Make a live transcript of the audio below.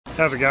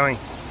How's it going?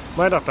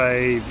 Made up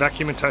a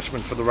vacuum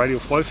attachment for the radial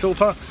flow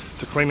filter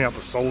to clean out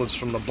the solids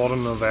from the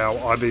bottom of our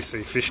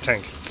IBC fish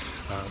tank.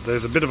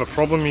 There's a bit of a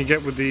problem you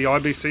get with the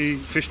IBC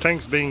fish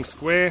tanks being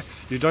square.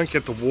 You don't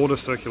get the water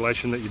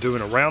circulation that you do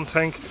in a round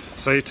tank,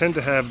 so you tend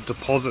to have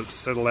deposits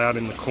settle out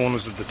in the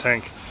corners of the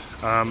tank.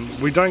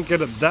 We don't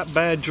get it that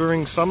bad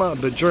during summer,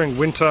 but during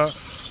winter,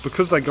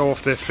 because they go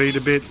off their feed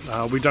a bit,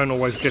 we don't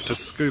always get to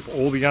scoop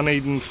all the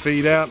uneaten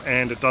feed out,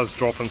 and it does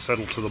drop and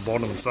settle to the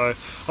bottom. So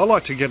I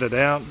like to get it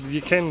out.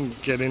 You can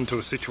get into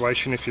a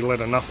situation if you let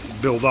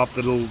enough build up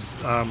that it'll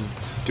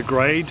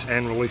degrade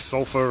and release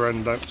sulfur,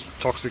 and that's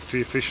toxic to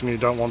your fish and you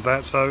don't want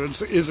that. So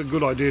it is a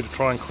good idea to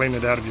try and clean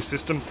it out of your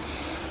system.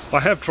 I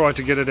have tried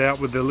to get it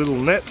out with the little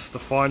nets, the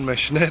fine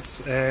mesh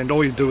nets, and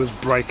all you do is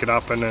break it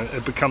up and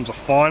it becomes a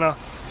finer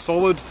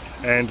solid,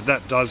 and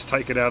that does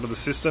take it out of the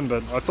system.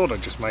 But I thought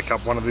I'd just make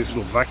up one of these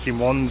little vacuum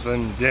ones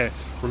and yeah,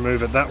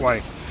 remove it that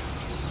way.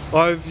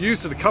 I've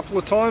used it a couple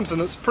of times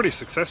and it's pretty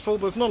successful.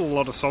 There's not a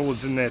lot of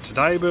solids in there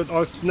today, but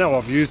now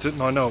I've used it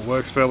and I know it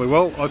works fairly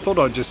well. I thought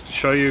I'd just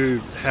show you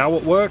how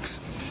it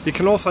works. You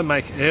can also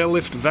make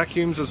airlift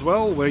vacuums as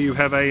well, where you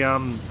have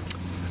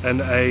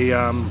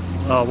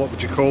what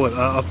would you call it?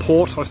 A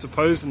port, I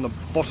suppose, in the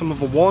bottom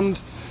of a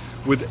wand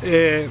with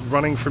air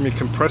running from your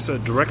compressor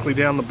directly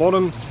down the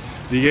bottom.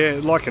 The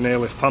air, like an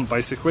airlift pump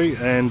basically,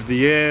 and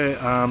the air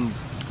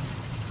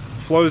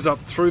flows up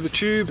through the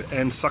tube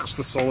and sucks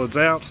the solids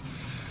out.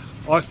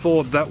 I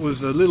thought that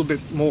was a little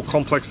bit more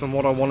complex than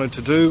what I wanted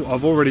to do.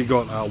 I've already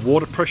got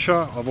water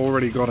pressure, I've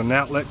already got an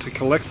outlet to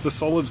collect the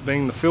solids,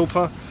 being the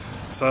filter.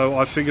 So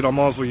I figured I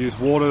might as well use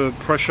water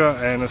pressure,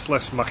 and it's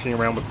less mucking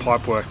around with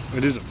pipe work.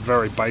 It is a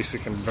very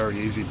basic and very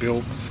easy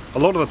build. A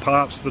lot of the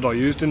parts that I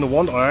used in the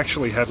wand I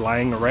actually had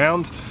laying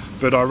around,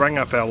 but I rang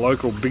up our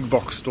local big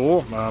box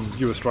store.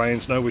 You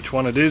Australians know which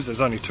one it is.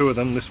 There's only two of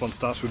them. This one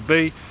starts with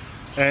B.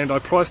 And I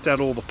priced out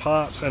all the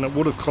parts, and it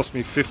would have cost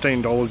me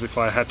 $15 if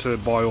I had to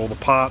buy all the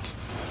parts.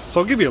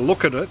 So I'll give you a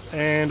look at it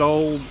and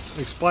I'll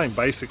explain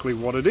basically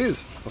what it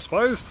is, I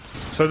suppose.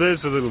 So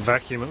there's a little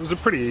vacuum. It was a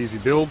pretty easy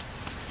build.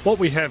 What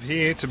we have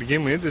here to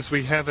begin with is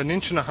we have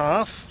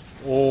 1.5"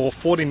 or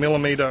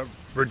 40mm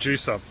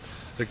reducer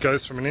that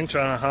goes from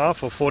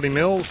 1.5" or 40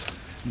 mils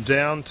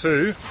down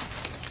to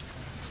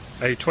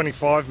a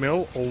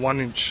 25mm or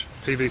 1"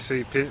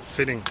 PVC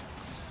fitting.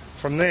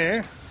 From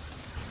there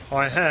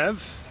I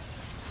have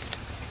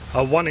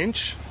a 1"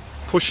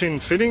 push-in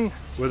fitting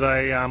with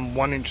a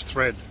 1"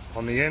 thread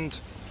on the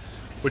end,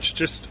 which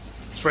just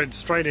threads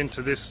straight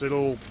into this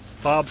little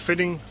barb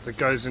fitting that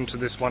goes into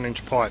this 1"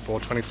 pipe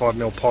or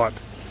 25mm pipe.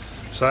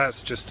 So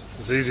that's just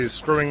as easy as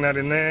screwing that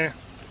in there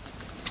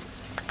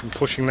and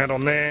pushing that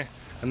on there,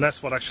 and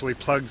that's what actually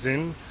plugs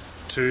in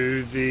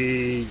to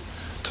the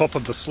top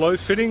of the slow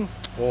fitting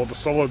or the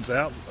solids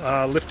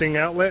lifting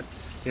outlet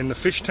in the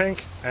fish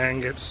tank,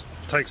 and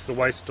takes the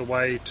waste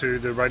away to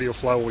the radial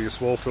flow or your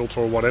swirl filter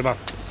or whatever.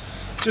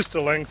 Just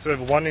a length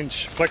of 1"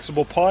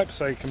 flexible pipe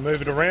so you can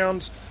move it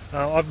around.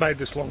 I've made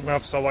this long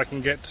enough so I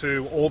can get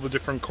to all the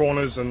different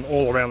corners and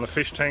all around the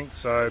fish tank,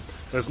 so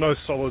there's no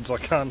solids I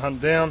can't hunt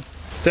down.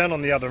 Down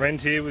on the other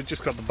end here we've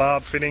just got the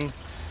barb fitting,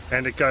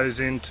 and it goes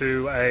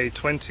into a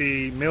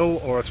 20mm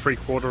or a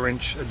 3/4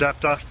 inch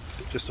adapter,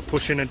 just a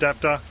push-in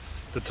adapter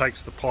that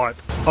takes the pipe.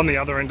 On the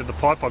other end of the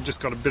pipe I've just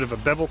got a bit of a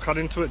bevel cut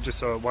into it just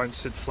so it won't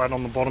sit flat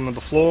on the bottom of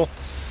the floor.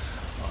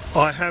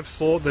 I have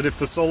thought that if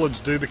the solids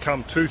do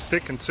become too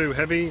thick and too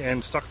heavy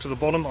and stuck to the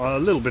bottom, a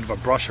little bit of a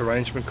brush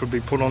arrangement could be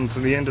put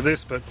onto the end of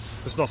this, but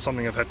it's not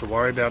something I've had to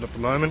worry about at the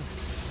moment.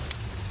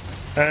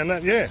 And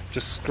that, yeah,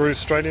 just screws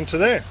straight into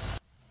there.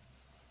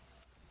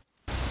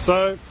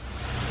 So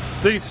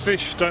these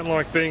fish don't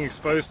like being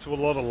exposed to a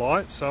lot of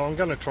light, so I'm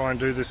going to try and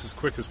do this as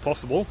quick as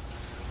possible.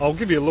 I'll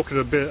give you a look at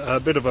a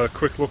bit of a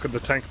quick look at the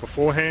tank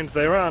beforehand.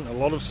 There aren't a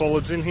lot of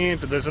solids in here,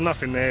 but there's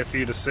enough in there for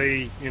you to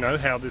see, you know,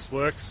 how this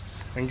works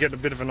and get a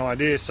bit of an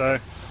idea. So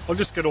I'll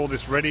just get all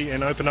this ready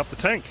and open up the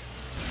tank.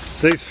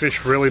 These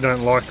fish really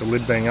don't like the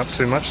lid being up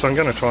too much, so I'm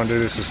going to try and do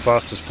this as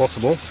fast as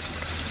possible.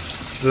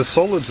 The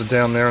solids are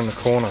down there in the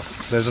corner.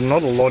 There's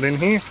not a lot in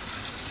here.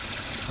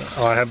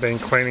 I have been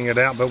cleaning it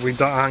out, but we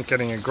aren't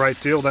getting a great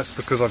deal. That's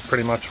because I've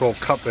pretty much all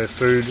cut their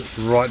food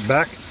right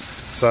back,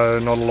 so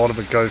not a lot of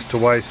it goes to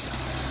waste.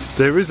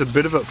 There is a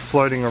bit of it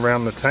floating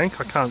around the tank.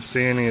 I can't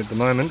see any at the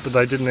moment, but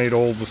they didn't eat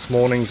all this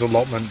morning's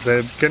allotment.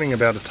 They're getting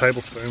about a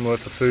tablespoon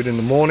worth of food in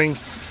the morning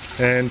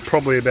and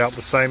probably about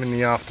the same in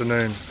the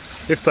afternoon.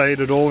 If they eat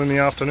it all in the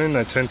afternoon,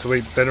 they tend to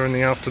eat better in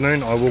the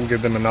afternoon. I will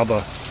give them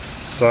another.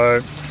 So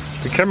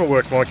the camera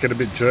work might get a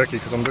bit jerky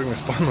because I'm doing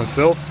this by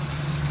myself.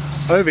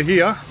 Over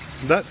here,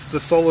 that's the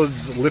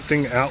solids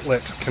lifting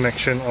outlet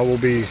connection I will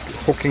be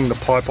hooking the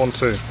pipe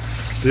onto.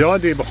 The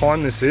idea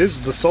behind this is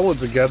the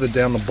solids are gathered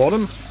down the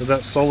bottom of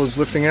that solids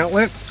lifting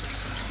outlet.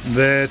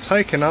 They're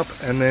taken up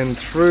and then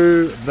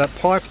through that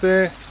pipe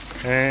there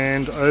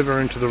and over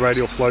into the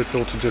radial flow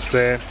filter just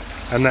there,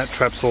 and that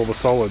traps all the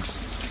solids.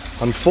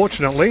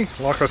 Unfortunately,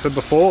 like I said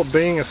before,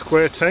 being a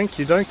square tank,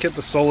 you don't get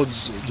the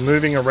solids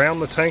moving around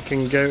the tank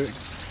and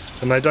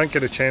and they don't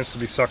get a chance to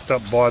be sucked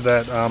up by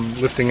that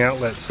lifting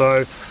outlet.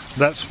 So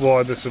that's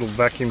why this little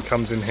vacuum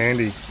comes in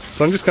handy.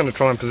 So I'm just going to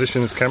try and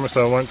position this camera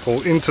so I won't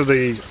fall into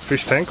the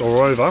fish tank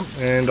or over,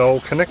 and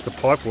I'll connect the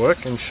pipe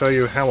work and show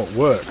you how it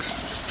works.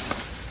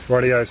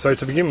 Rightio, so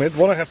to begin with,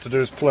 what I have to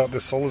do is pull out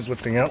this solids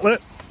lifting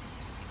outlet.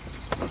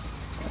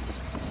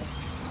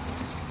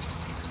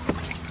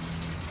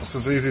 It's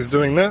as easy as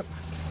doing that.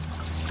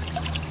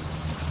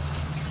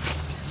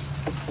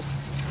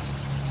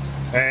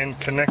 And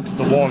connect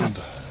the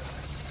wand.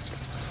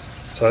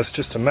 So it's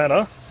just a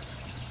matter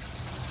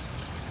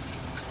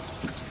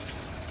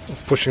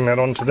of pushing that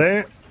onto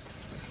there,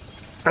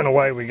 and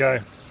away we go.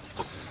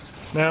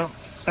 Now,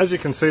 as you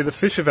can see, the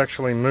fish have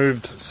actually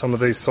moved some of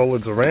these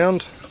solids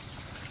around.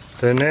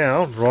 They're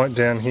now right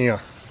down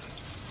here.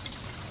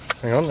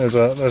 Hang on, there's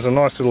a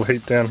nice little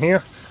heap down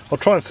here. I'll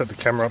try and set the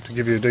camera up to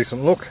give you a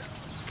decent look.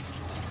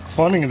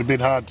 Finding it a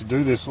bit hard to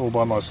do this all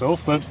by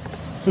myself, but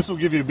this will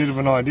give you a bit of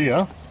an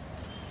idea.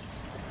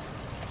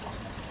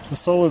 The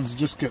solids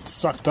just get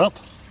sucked up.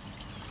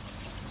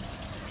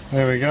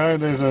 There we go.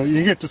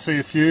 You get to see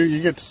a few.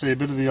 You get to see a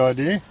bit of the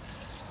idea.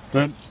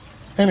 But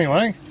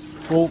anyway,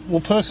 we'll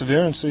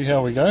persevere and see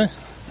how we go.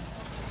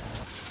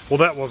 Well,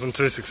 that wasn't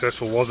too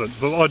successful, was it?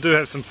 But I do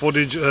have some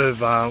footage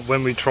of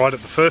when we tried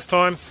it the first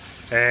time,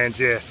 and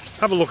yeah,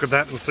 have a look at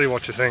that and see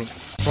what you think.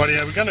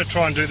 Rightio, we're going to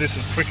try and do this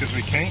as quick as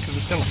we can because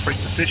it's going to freak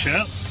the fish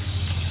out.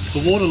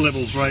 The water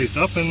level's raised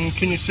up, and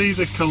can you see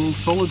the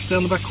solids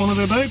down the back corner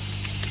there, babe?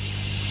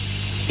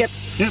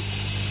 Yep.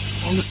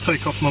 I'll just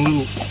take off my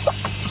little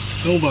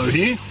elbow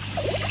here,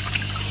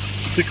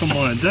 stick on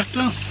my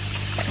adapter,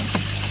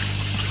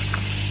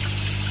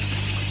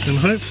 and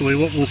hopefully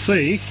what we'll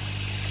see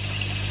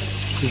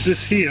is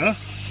this here.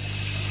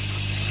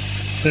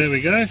 There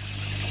we go.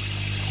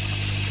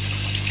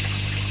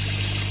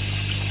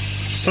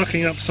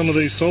 Sucking up some of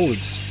these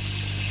solids.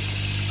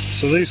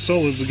 So these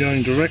solids are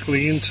going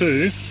directly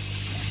into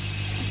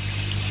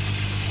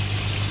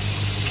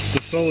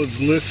the solids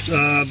lift,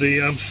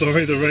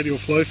 the radial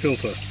flow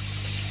filter.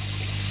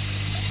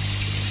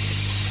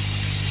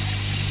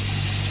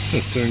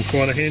 That's doing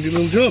quite a handy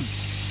little job.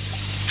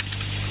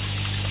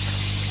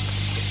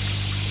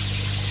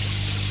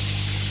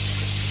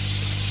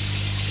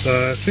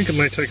 So I think it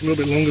may take a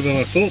little bit longer than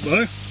I thought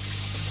though.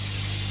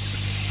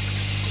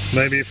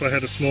 Maybe if I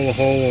had a smaller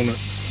hole on it.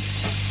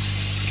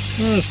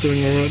 Oh, it's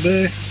doing alright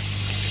there.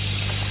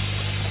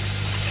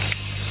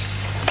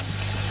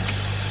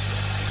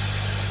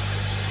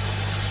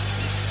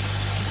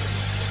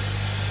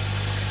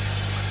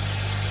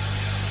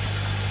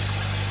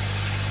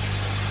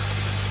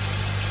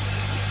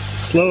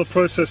 Slower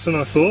process than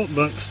I thought,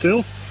 but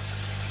still,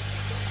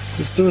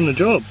 it's doing the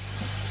job.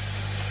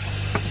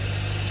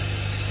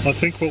 I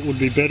think what would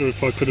be better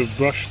if I could have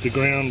brushed the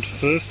ground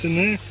first in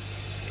there.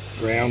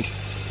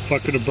 If I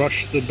could have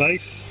brushed the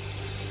base.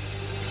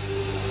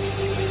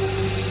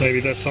 Maybe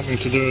that's something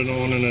to do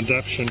on an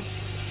adaptation.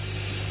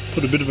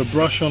 Put a bit of a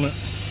brush on it.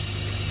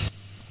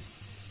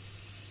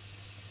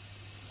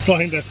 I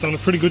think that's done a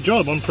pretty good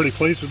job. I'm pretty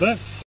pleased with that.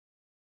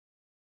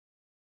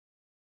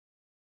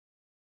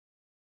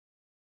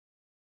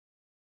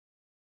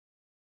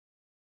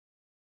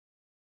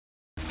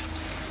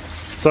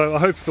 So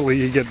hopefully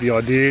you get the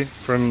idea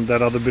from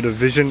that other bit of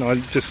vision. I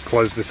just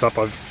closed this up.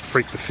 I've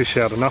freaked the fish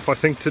out enough, I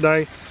think,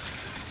 today.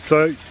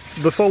 So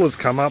the solids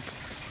come up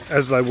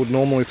as they would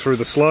normally through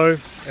the slow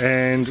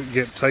and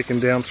get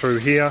taken down through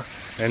here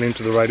and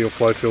into the radial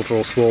flow filter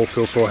or swirl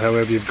filter or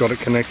however you've got it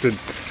connected.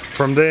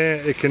 From there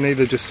it can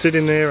either just sit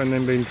in there and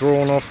then be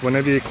drawn off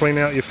whenever you clean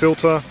out your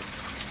filter,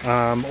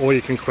 or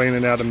you can clean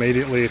it out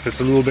immediately if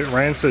it's a little bit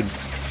rancid.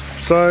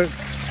 So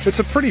it's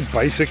a pretty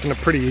basic and a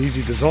pretty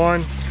easy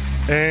design,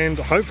 and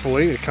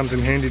hopefully it comes in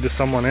handy to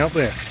someone out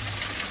there.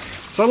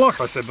 So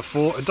like I said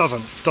before, it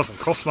doesn't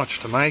cost much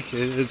to make.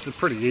 It's a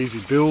pretty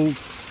easy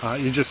build.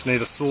 You just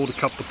need a saw to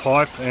cut the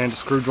pipe and a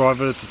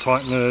screwdriver to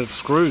tighten the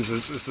screws.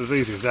 It's as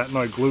easy as that,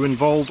 no glue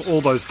involved. All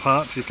those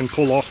parts you can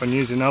pull off and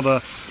use in other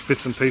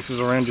bits and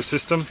pieces around your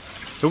system.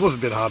 It was a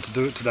bit hard to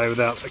do it today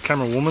without a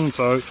camera woman,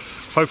 so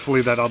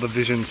hopefully that other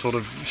vision sort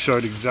of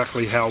showed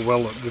exactly how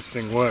well this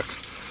thing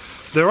works.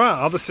 There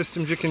are other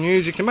systems you can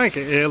use. You can make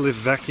airlift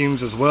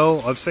vacuums as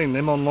well. I've seen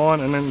them online,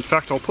 and in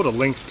fact I'll put a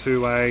link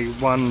to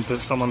one that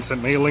someone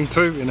sent me a link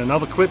to in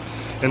another clip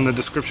in the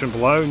description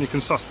below, and you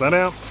can suss that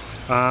out.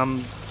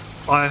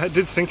 I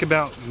did think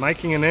about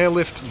making an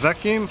airlift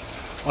vacuum.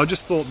 I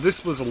just thought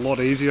this was a lot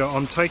easier.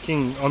 I'm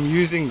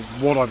using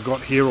what I've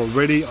got here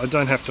already. I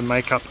don't have to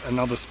make up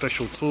another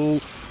special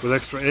tool with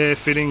extra air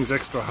fittings,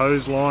 extra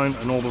hose line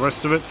and all the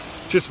rest of it.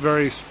 Just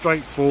very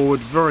straightforward,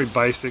 very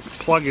basic.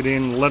 Plug it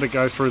in, let it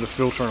go through the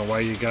filter, and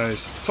away you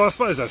goes. So I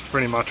suppose that's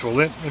pretty much all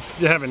it. If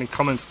you have any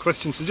comments,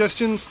 questions,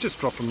 suggestions, just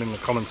drop them in the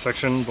comment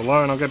section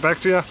below and I'll get back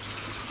to you.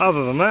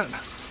 Other than that,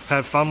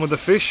 have fun with the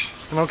fish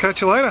and I'll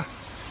catch you later.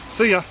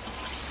 See ya.